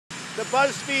the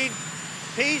BuzzFeed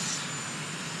piece,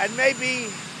 and maybe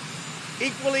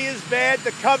equally as bad,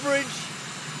 the coverage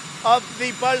of the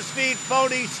BuzzFeed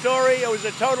phony story. It was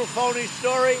a total phony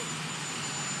story.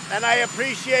 And I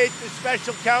appreciate the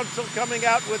special counsel coming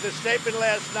out with a statement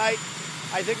last night.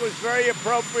 I think it was very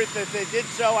appropriate that they did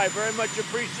so. I very much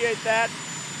appreciate that.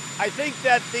 I think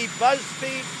that the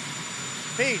BuzzFeed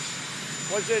piece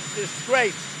was a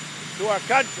disgrace to our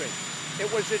country.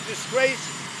 It was a disgrace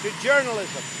to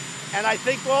journalism. And I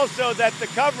think also that the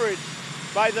coverage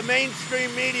by the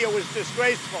mainstream media was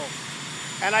disgraceful.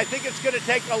 And I think it's going to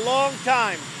take a long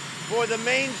time for the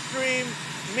mainstream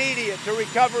media to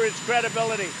recover its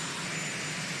credibility.